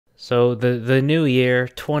So the new year,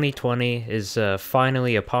 2020, is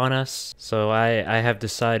finally upon us. So I have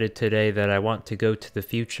decided today that I want to go to the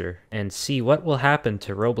future and see what will happen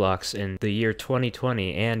to Roblox in the year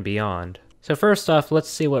 2020 and beyond. So first off, let's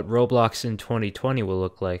see what Roblox in 2020 will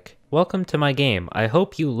look like. Welcome to my game. I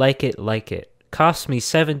hope you like it. Cost me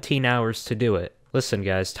 17 hours to do it. Listen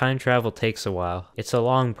guys, time travel takes a while. It's a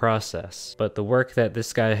long process, but the work that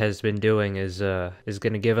this guy has been doing is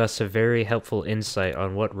gonna give us a very helpful insight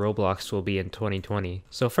on what Roblox will be in 2020.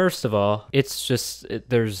 So first of all,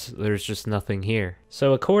 there's just nothing here.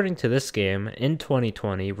 So according to this game, in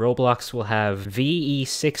 2020, Roblox will have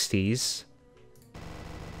VE60s,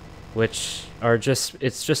 which are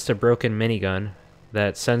it's just a broken minigun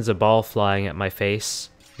that sends a ball flying at my face.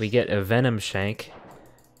 We get a Venom Shank,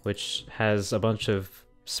 which has a bunch of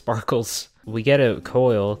sparkles. We get a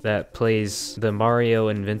coil that plays the Mario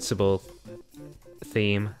Invincible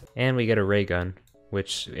theme, and we get a ray gun,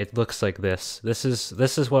 which it looks like this. This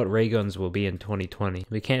is what ray guns will be in 2020.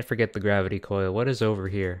 We can't forget the gravity coil. What is over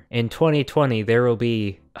here? In 2020, there will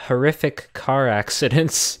be horrific car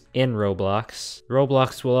accidents in Roblox.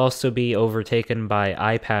 Roblox will also be overtaken by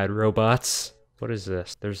iPad robots. What is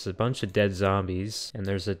this? There's a bunch of dead zombies, and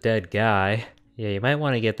there's a dead guy. Yeah, you might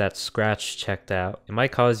want to get that scratch checked out. It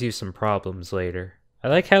might cause you some problems later. I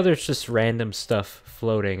like how there's just random stuff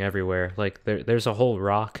floating everywhere. Like, there's a whole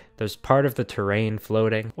rock. There's part of the terrain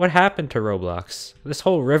floating. What happened to Roblox? This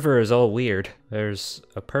whole river is all weird. There's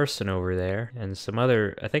a person over there, and some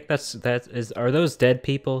other... I think are those dead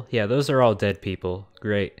people? Yeah, those are all dead people.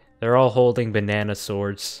 Great. They're all holding banana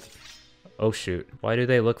swords. Oh shoot. Why do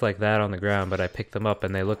they look like that on the ground, but I picked them up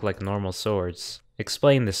and they look like normal swords?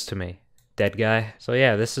 Explain this to me, dead guy. So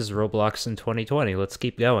yeah, this is Roblox in 2020. Let's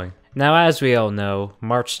keep going. Now, as we all know,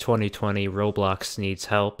 March 2020, Roblox needs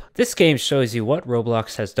help. This game shows you what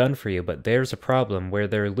Roblox has done for you, but there's a problem where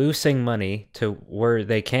they're losing money to where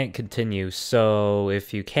they can't continue. So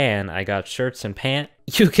if you can, I got shirts and pants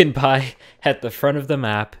you can buy at the front of the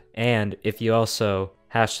map, and if you also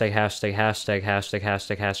hashtag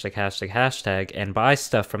and buy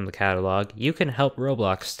stuff from the catalog, you can help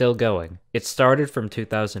Roblox still going. It started from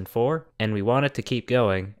 2004, and we want it to keep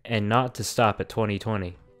going, and not to stop at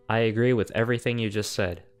 2020. I agree with everything you just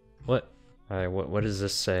said. What? Alright, what does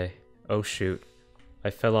this say? Oh shoot. I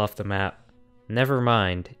fell off the map. Never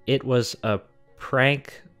mind. It was a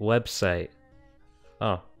prank website.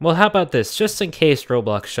 Oh. Well, how about this? Just in case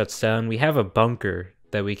Roblox shuts down, we have a bunker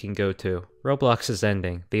that we can go to. Roblox is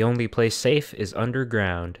ending. The only place safe is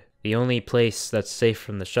underground. The only place that's safe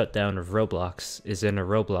from the shutdown of Roblox is in a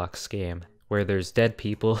Roblox game, where there's dead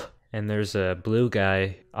people, and there's a blue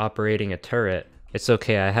guy operating a turret. It's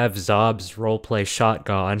okay, I have Zob's roleplay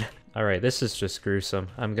shotgun. Alright, this is just gruesome.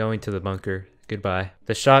 I'm going to the bunker. Goodbye.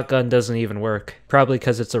 The shotgun doesn't even work. Probably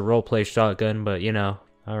because it's a roleplay shotgun, but you know.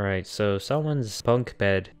 Alright, so someone's bunk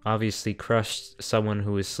bed obviously crushed someone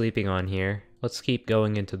who was sleeping on here. Let's keep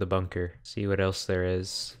going into the bunker. See what else there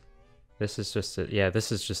is. This is just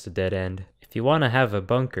a dead end. If you want to have a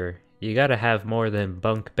bunker, you gotta have more than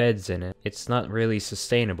bunk beds in it. It's not really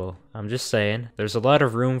sustainable. I'm just saying. There's a lot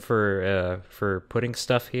of room for putting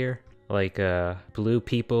stuff here, like blue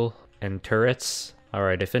people and turrets.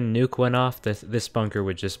 Alright, if a nuke went off, this bunker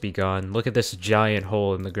would just be gone. Look at this giant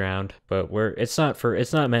hole in the ground. But it's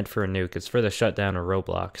not meant for a nuke, it's for the shutdown of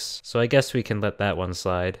Roblox. So I guess we can let that one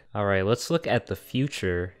slide. Alright, let's look at the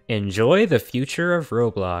future. Enjoy the future of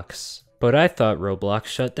Roblox. But I thought Roblox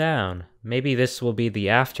shut down. Maybe this will be the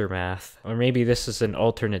aftermath. Or maybe this is an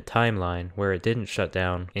alternate timeline where it didn't shut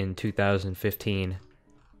down in 2015.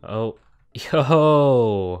 Oh.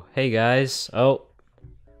 Yo! Hey guys. Oh.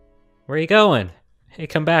 Where are you going? Hey,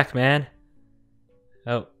 come back, man.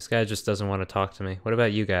 Oh, this guy just doesn't want to talk to me. What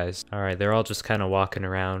about you guys? Alright, they're all just kind of walking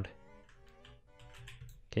around.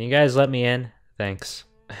 Can you guys let me in? Thanks.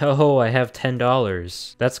 Oh, I have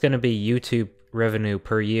 $10. That's gonna be YouTube revenue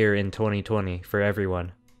per year in 2020 for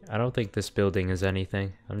everyone. I don't think this building is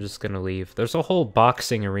anything. I'm just gonna leave. There's a whole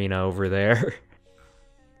boxing arena over there.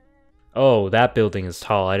 Oh, that building is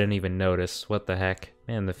tall. I didn't even notice. What the heck?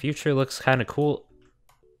 Man, the future looks kind of cool.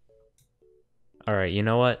 Alright, you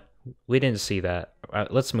know what? We didn't see that.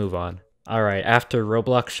 Let's move on. Alright, after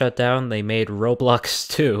Roblox shut down, they made Roblox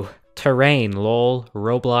 2. Terrain, lol,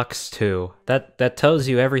 Roblox 2. That tells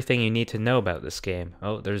you everything you need to know about this game.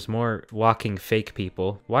 Oh, there's more walking fake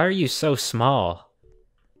people. Why are you so small?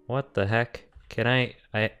 What the heck? Can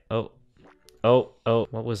oh,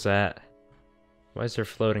 what was that? Why is there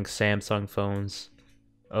floating Samsung phones?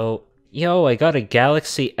 Oh, yo, I got a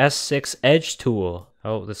Galaxy S6 Edge tool.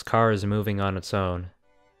 Oh, this car is moving on its own.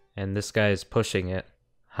 And this guy is pushing it.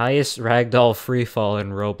 Highest ragdoll freefall in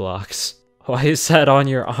Roblox. Why is that on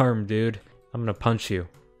your arm, dude? I'm gonna punch you.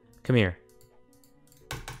 Come here.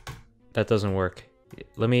 That doesn't work.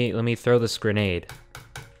 Let me throw this grenade.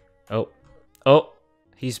 Oh. Oh!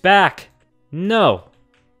 He's back! No!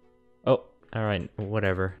 Oh, alright,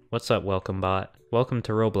 whatever. What's up, welcome bot? Welcome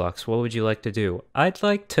to Roblox. What would you like to do? I'd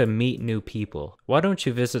like to meet new people. Why don't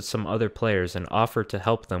you visit some other players and offer to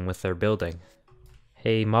help them with their building?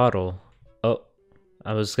 Hey, model. Oh,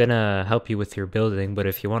 I was gonna help you with your building, but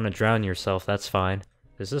if you want to drown yourself, that's fine.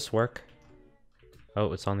 Does this work?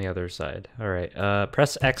 Oh, it's on the other side. Alright,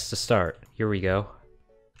 press X to start. Here we go.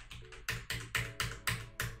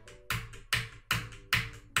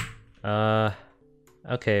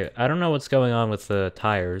 Okay, I don't know what's going on with the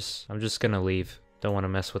tires. I'm just gonna leave. Don't want to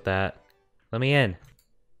mess with that. Let me in.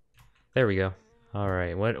 There we go.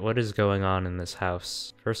 Alright, what is going on in this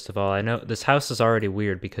house? First of all, I know this house is already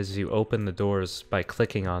weird because you open the doors by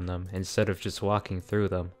clicking on them instead of just walking through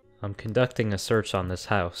them. I'm conducting a search on this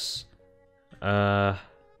house. Alright,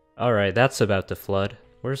 that's about to flood.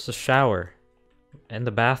 Where's the shower? And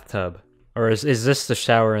the bathtub? Or is this the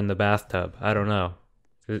shower in the bathtub? I don't know.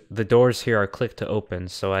 The doors here are clicked to open,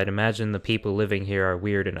 so I'd imagine the people living here are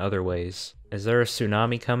weird in other ways. Is there a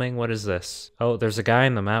tsunami coming? What is this? Oh, there's a guy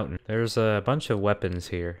in the mountain. There's a bunch of weapons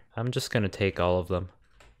here. I'm just gonna take all of them.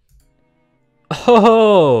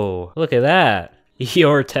 Oh! Look at that!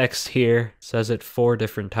 Your text here says it 4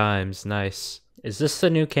 different times. Nice. Is this the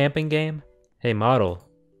new camping game? Hey, model.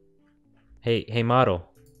 Hey, model.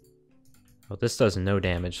 Oh, this does no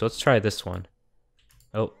damage. Let's try this one.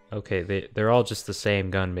 Oh, okay, they're all just the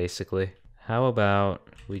same gun, basically. How about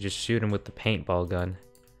we just shoot him with the paintball gun?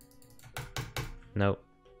 Nope.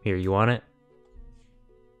 Here, you want it?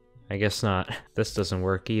 I guess not. This doesn't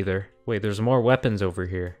work either. Wait, there's more weapons over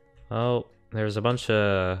here. Oh, there's a bunch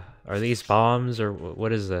of... Are these bombs, or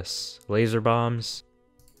what is this? Laser bombs?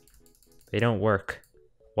 They don't work.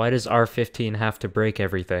 Why does R15 have to break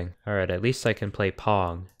everything? Alright, at least I can play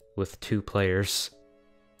Pong with 2 players.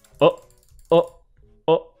 Oh! Oh!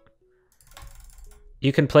 Oh!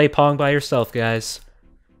 You can play Pong by yourself, guys.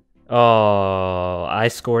 Oh, I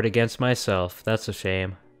scored against myself. That's a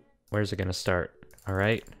shame. Where's it gonna start?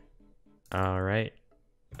 Alright. Alright.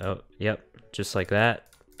 Oh, yep. Just like that.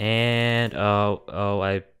 And,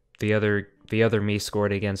 the other me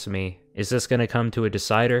scored against me. Is this gonna come to a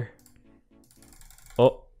decider?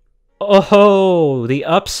 Oh. Oh, the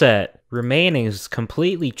upset. Remainings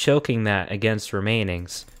completely choking that against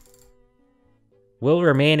Remainings. Will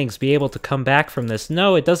Remainings be able to come back from this?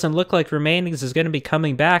 No, it doesn't look like Remainings is going to be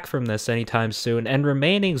coming back from this anytime soon, and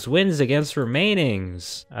Remainings wins against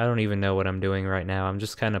Remainings. I don't even know what I'm doing right now. I'm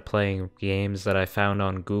just kind of playing games that I found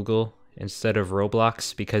on Google instead of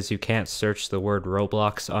Roblox, because you can't search the word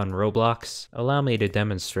Roblox on Roblox. Allow me to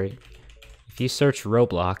demonstrate. If you search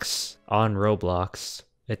Roblox on Roblox,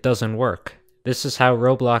 it doesn't work. This is how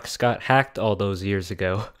Roblox got hacked all those years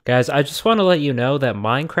ago. Guys, I just want to let you know that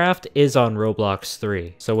Minecraft is on Roblox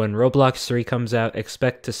 3. So when Roblox 3 comes out,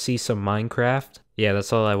 expect to see some Minecraft. Yeah,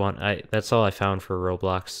 that's all I want. That's all I found for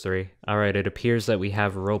Roblox 3. Alright, it appears that we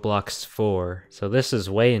have Roblox 4. So this is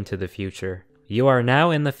way into the future. You are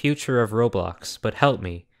now in the future of Roblox, but help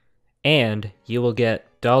me. And you will get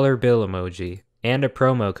dollar bill emoji and a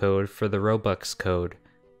promo code for the Robux code.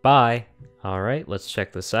 Bye! Alright, let's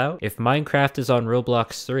check this out. If Minecraft is on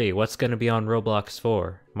Roblox 3, what's gonna be on Roblox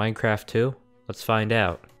 4? Minecraft 2? Let's find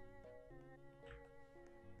out.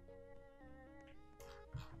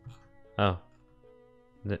 Oh.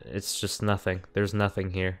 It's just nothing. There's nothing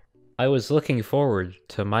here. I was looking forward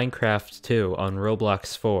to Minecraft 2 on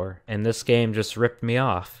Roblox 4, and this game just ripped me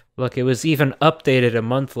off. Look, it was even updated a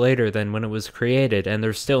month later than when it was created, and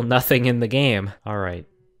there's still nothing in the game. Alright.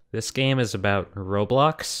 This game is about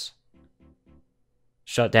Roblox?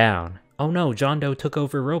 Shut down. Oh no, John Doe took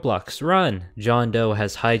over Roblox. Run! John Doe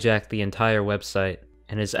has hijacked the entire website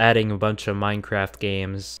and is adding a bunch of Minecraft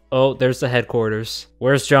games. Oh, there's the headquarters.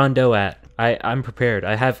 Where's John Doe at? I'm prepared.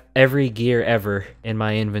 I have every gear ever in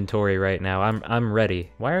my inventory right now. I'm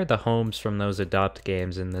ready. Why are the homes from those Adopt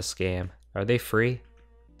games in this game? Are they free?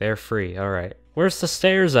 They're free, alright. Where's the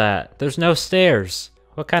stairs at? There's no stairs.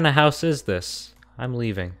 What kind of house is this? I'm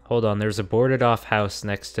leaving. Hold on, there's a boarded off house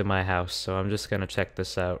next to my house, so I'm just gonna check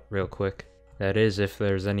this out real quick. That is, if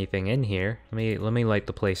there's anything in here. Let me light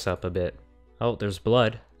the place up a bit. Oh, there's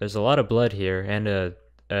blood. There's a lot of blood here, and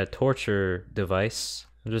a torture device.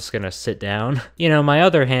 I'm just gonna sit down. You know, my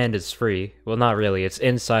other hand is free. Well, not really, it's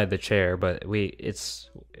inside the chair, but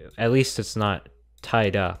at least it's not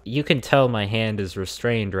tied up. You can tell my hand is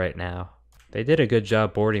restrained right now. They did a good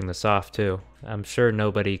job boarding this off, too. I'm sure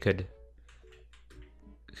nobody could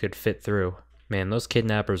could fit through. Man, those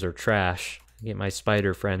kidnappers are trash. Get my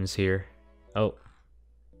spider friends here. Oh.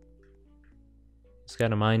 It's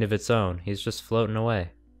got a mind of its own. He's just floating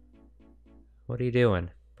away. What are you doing?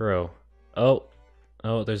 Bro. Oh.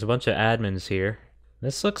 Oh, there's a bunch of admins here.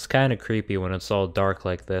 This looks kind of creepy when it's all dark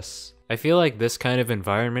like this. I feel like this kind of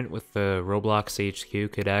environment with the Roblox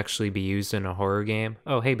HQ could actually be used in a horror game.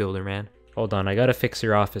 Oh, hey Builder Man. Hold on, I gotta fix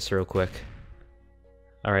your office real quick.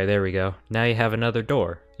 Alright, there we go. Now you have another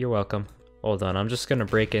door. You're welcome. Hold on, I'm just gonna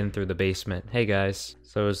break in through the basement. Hey guys.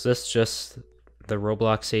 So is this just the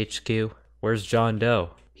Roblox HQ? Where's John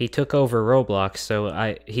Doe? He took over Roblox,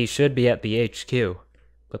 so he should be at the HQ.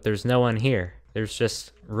 But there's no one here. There's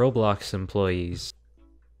just Roblox employees.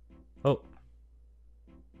 Oh.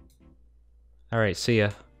 Alright, see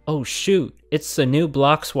ya. Oh shoot, it's the new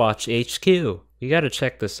Bloxwatch HQ. You gotta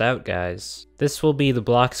check this out, guys. This will be the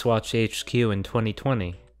Bloxwatch HQ in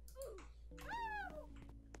 2020.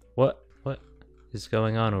 What is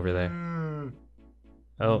going on over there?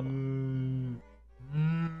 Oh.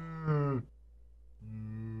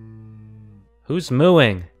 Who's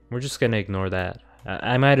mooing? We're just gonna ignore that.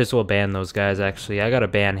 I might as well ban those guys, actually. I got a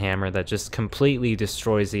ban hammer that just completely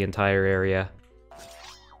destroys the entire area.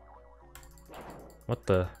 What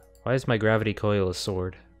the? Why is my gravity coil a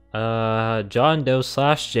sword? John Doe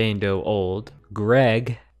 / Jane Doe old,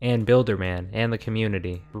 Greg, and Builderman, and the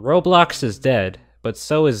community. Roblox is dead, but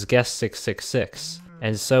so is Guest 666.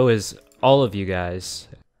 And so is all of you guys.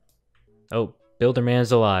 Oh,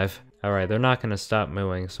 Builderman's alive. Alright, they're not gonna stop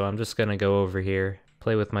mooing, so I'm just gonna go over here,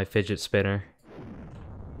 play with my fidget spinner.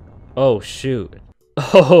 Oh, shoot.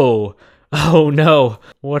 Oh! Oh no!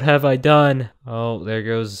 What have I done? Oh, there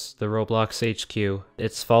goes the Roblox HQ.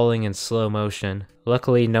 It's falling in slow motion.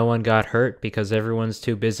 Luckily, no one got hurt because everyone's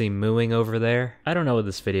too busy mooing over there. I don't know what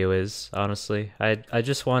this video is, honestly. I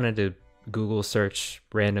just wanted to Google search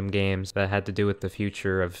random games that had to do with the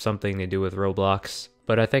future of something to do with Roblox.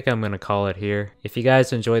 But I think I'm gonna call it here. If you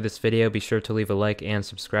guys enjoyed this video, be sure to leave a like and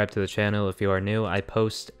subscribe to the channel if you are new. I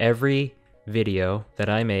post every video that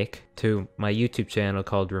I make to my YouTube channel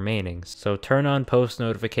called Remainings. So turn on post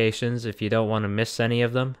notifications if you don't want to miss any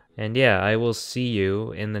of them. And yeah, I will see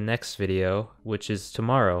you in the next video, which is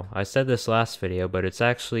tomorrow. I said this last video, but it's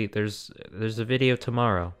actually, there's a video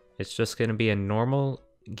tomorrow. It's just gonna be a normal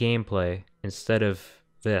gameplay instead of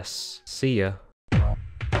this. See ya.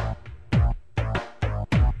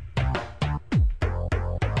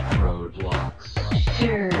 Roblox.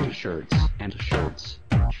 Shirts and shirts. And shirts.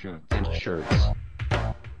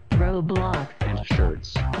 Roblox And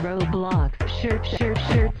shirts. Roblox shirts.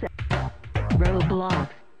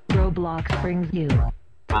 Roblox brings you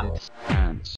Pants.